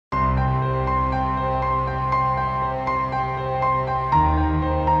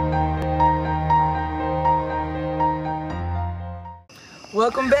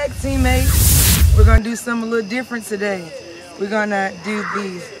Welcome back, teammates. We're gonna do something a little different today. We're gonna do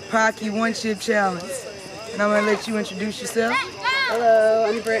the Paqui one chip challenge. And I'm gonna let you introduce yourself. Hello,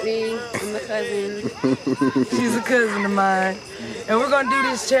 I'm Brittany. I'm the cousin. She's a cousin of mine. And we're gonna do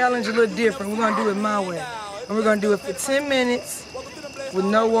this challenge a little different. We're gonna do it my way. And we're gonna do it for 10 minutes with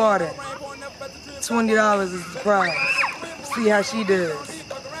no water. $20 is the prize. See how she does.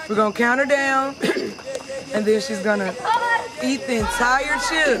 We're gonna count her down, and then she's gonna eat the entire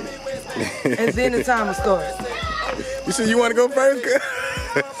chip, and then the timer starts. You said you want to go first?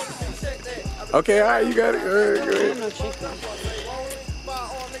 Okay, all right, you got it. Go ahead.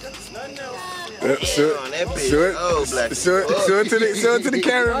 Show it to the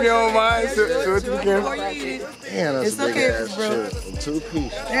camera if you don't mind. Show it to the camera. Damn, that's a big ass chip. 2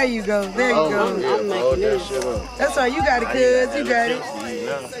 pieces. There you go. There you go. I'm making it. That's all right. You got it, cuz. You got it.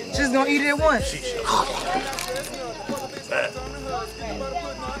 She's gonna eat it at once.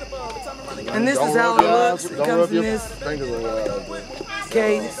 And this is how it looks. It comes in this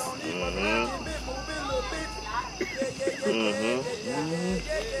case.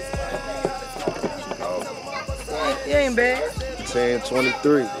 It ain't bad.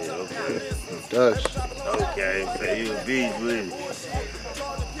 10:23. Gosh. Okay, so you a beast with it.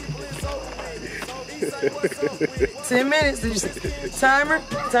 10 minutes. Did you timer?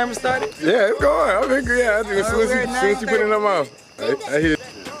 Timer started? Yeah, it's going. I think, yeah, I think as soon as you put it in her mouth. I hear it.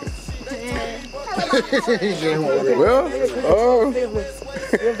 Well,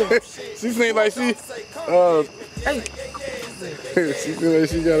 she seems like she seems like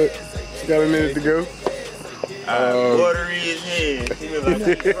she got a minute to go. Watery his head. He was like,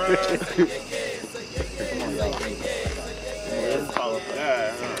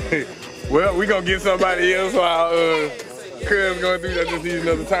 well, we gonna get somebody else while Cub's gonna do that. Just need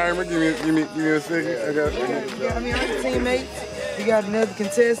another timer. Give me a second. I got other teammates. You got another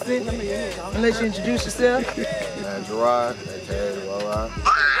contestant. I'll let you introduce yourself. Gerard.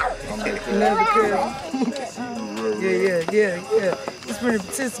 Another cousin. Yeah. He's going to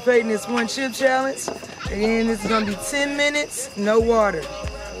participate in this one chip challenge. Again, this is going to be 10 minutes, no water.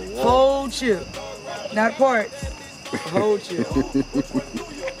 Whole chip. Not parts. The whole chip.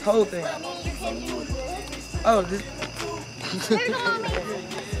 Whole thing. Oh, this.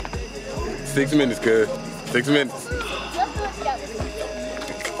 6 minutes, cuz. 6 minutes.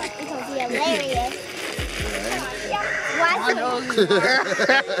 Hilarious.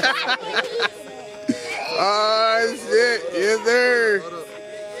 Oh shit, yes sir.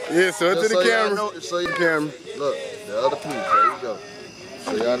 Yeah, show it to the camera. Show the camera. Look, the other piece, there you go.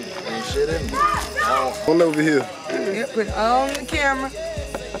 So y'all ain't shit in there. One over here. Yeah, put it on the camera.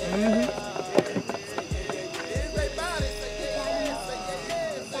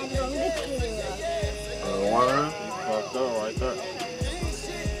 One. right there.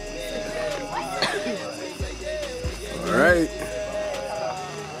 All right.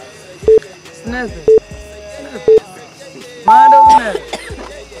 It's nothing. Mind over matter.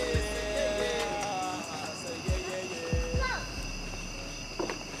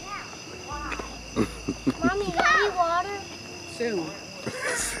 Mommy, need water? Soon.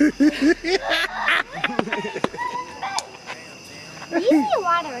 You see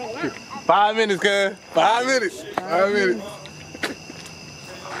water right now. 5 minutes, cuz. 5 minutes. 5 minutes.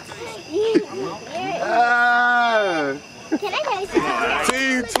 Can I taste it?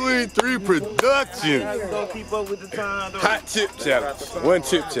 Team 23 production. Don't keep up with the time, though. Hot chip challenge. One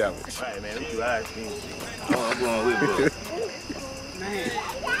chip challenge. All right, man. Let's do ice cream. I'm going with it.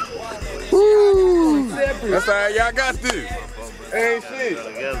 Woo! That's all right. Y'all got this. Ain't shit.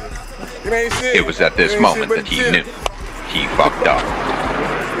 It ain't shit. It was at this moment that he knew he fucked up.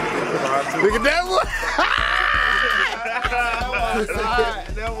 Look at that one.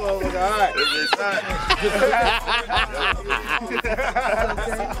 That one was hot.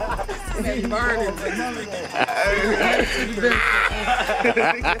 It's burning.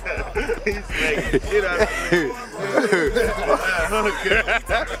 He's making shit out of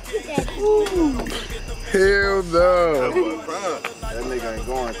Hell no. That nigga ain't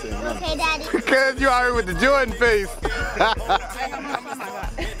going to him. Okay, Daddy. Because you already with the Jordan face.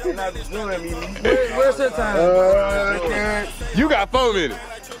 Where's her time? You got 4 minutes.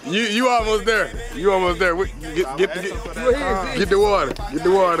 You almost there. You almost there. Get the water. Get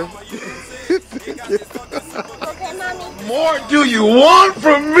the water. Okay, Mommy. More do you want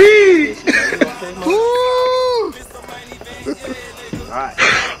from me?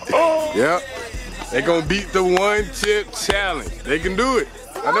 Yep. They gonna beat the one chip challenge. They can do it.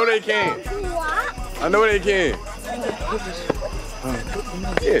 I know they can. I know they can.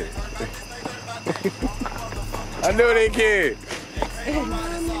 Yeah. I know they can.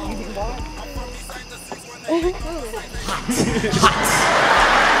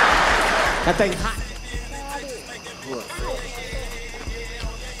 That thing hot.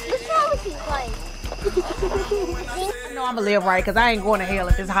 What's wrong with you, buddy? I know I'm gonna live right because I ain't going to hell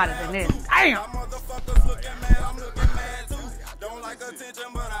if it's hotter than this. Damn!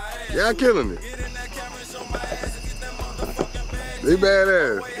 Y'all killing it. They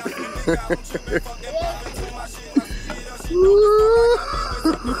badass.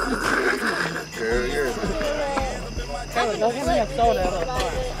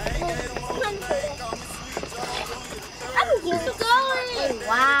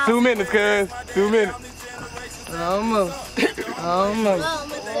 Wow. 2 minutes, cuz. 2 minutes. Almost. Almost.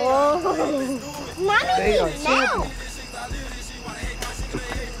 They are now.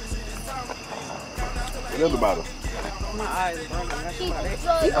 Another bottle. My eyes are burning. That's about it.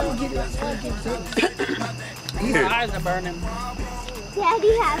 Yeah. My eyes are burning.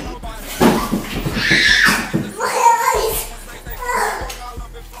 Daddy has.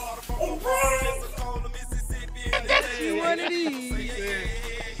 you one of these.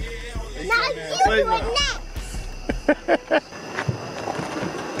 Now you do it next.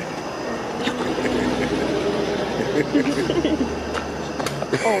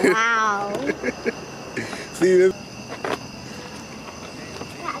 Oh wow. See this?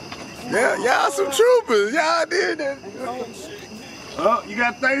 Yeah, y'all some troopers. Y'all did that. Oh, you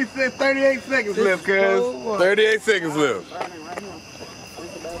got 38 seconds left, cuz. 38 seconds left.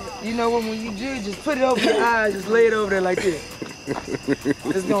 You know what? When you do, just put it over your eyes. Just lay it over there like this.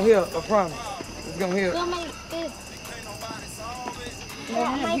 It's gonna help. I promise. It's gonna help. Don't make this.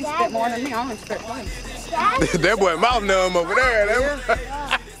 Yeah, you spit more than me. I'm gonna spit one. That boy mouth numb over there.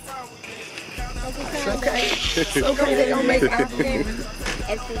 It's okay. It's okay. They don't make it. I believe it.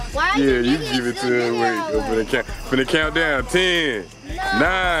 Why Yeah, you give it to her. Wait, finna count down. 10,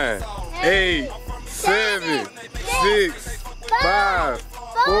 9, 8, 7, 6, 5,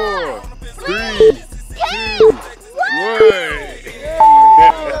 4, 3, 2, 1.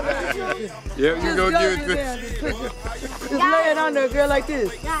 Yep, you go give it to her. Just lay it on there, girl, like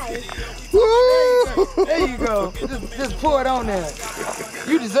this. Woo! There you go. Just pour it on there.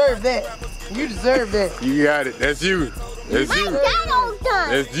 You deserve that. You deserve that. You got it. That's you. That's you.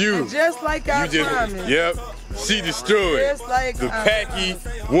 That's you. And just like I promised. Yep. She destroyed Just like the I Paqui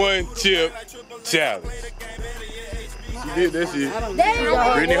one-chip challenge. She did that shit.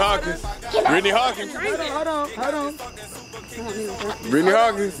 Brittany Hawkins. Brittany Hawkins. Hold on. Brittany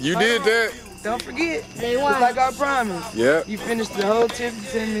Hawkins. You did that. Don't forget. They Just like I promised. Yep. You finish the whole tip in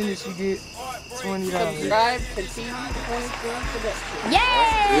 10 minutes, you get $20. Subscribe, continue, 24 production. Yay!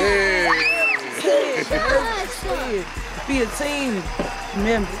 Yeah. Be a team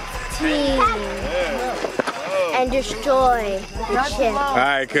member. Team. And destroy the chip. All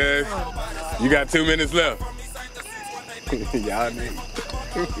right, cuz. You got 2 minutes left. Y'all need.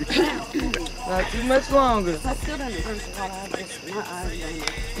 Not too much longer. I still don't drink a lot. My eyes burning.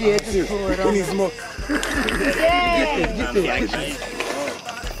 Yeah, just pour it on. We need some more. Get this.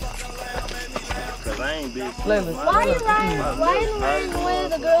 Cause I ain't big. Layla. Why are you wearing the way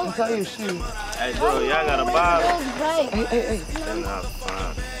the girls Tell your shoe. Hey, bro, y'all got a bottle? break? Hey. Nah,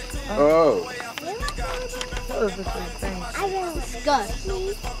 fine. Oh. Tell us the same thing. I don't discuss.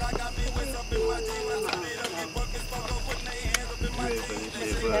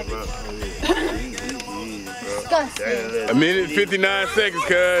 A minute 59 seconds,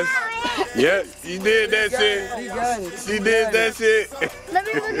 cuz. Yep, you did that shit. She got it. She did that shit. Let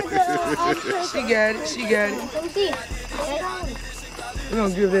me look at the She got it. Let me see. We're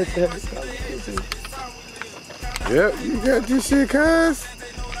gonna give that to her. Yep, you got this shit, cuz.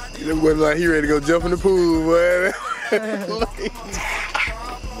 You look like he ready to go jump in the pool, boy.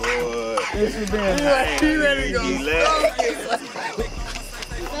 This is bad. He ready to go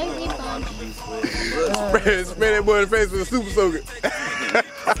spray that boy in the face with a super soaker.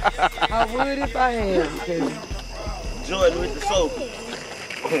 I would if I had. Because Jordan with the soap.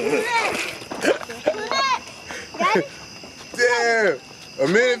 Damn. A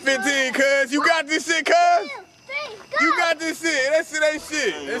minute 15, cuz. You got this shit, cuz. You got this shit. That shit ain't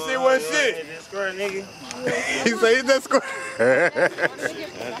shit. That shit wasn't shit. That square, nigga. He said he's that square.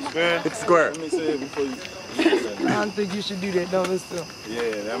 It's square. Let me say it before you. I don't think you should do that. No, let's do. Yeah,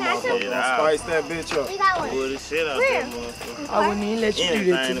 that motherfucker gonna spice that bitch up. We got one. Pull this shit out there, motherfucker. I wouldn't even let you do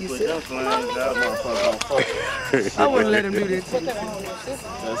that to Anything to put yourself. them flames out. That motherfucker gonna fuck. I wouldn't let him do that to you.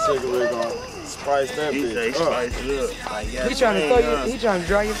 That cigarette gonna spice that He say bitch up. spice it up. Like, He trying to throw you. He trying to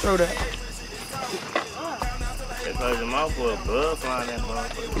dry your throat out. They close your mouth for a blood flying that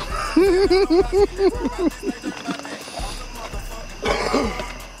motherfucker.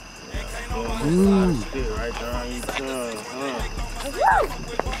 Damn.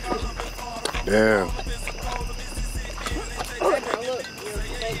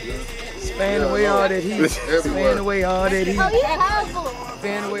 Fan away all that heat. Fan away all that heat.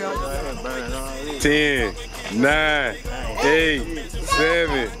 Fan away all that 10, 9, 8,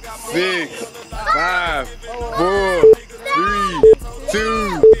 7, 6, 5, 4, 3,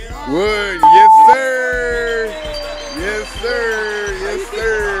 2, 1. Yes, sir. Yes, sir. Yes,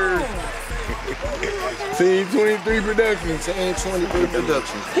 sir. Team 23 Productions. Team 23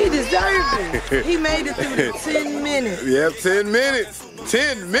 Productions. He deserved it. He made it through the 10 minutes. Yep, 10 minutes.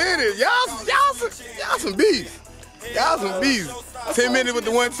 10 minutes. Y'all some beasts. Y'all some beasts. 10 minutes with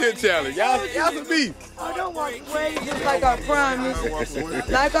the 1 chip challenge. Y'all some beasts. Oh, don't walk away. Just like I promised.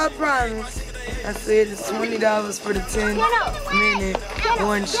 Like I promised. I said it's $20 for the 10-minute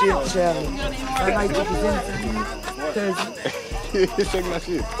 1 chip challenge. I'd like to present to you because Shake my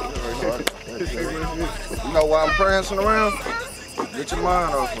shit. You know why I'm prancing around? Get your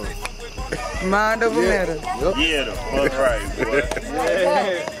mind off of it. mind over matter. Yeah, the fuck right, boy.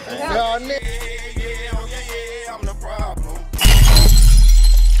 Y'all niggas.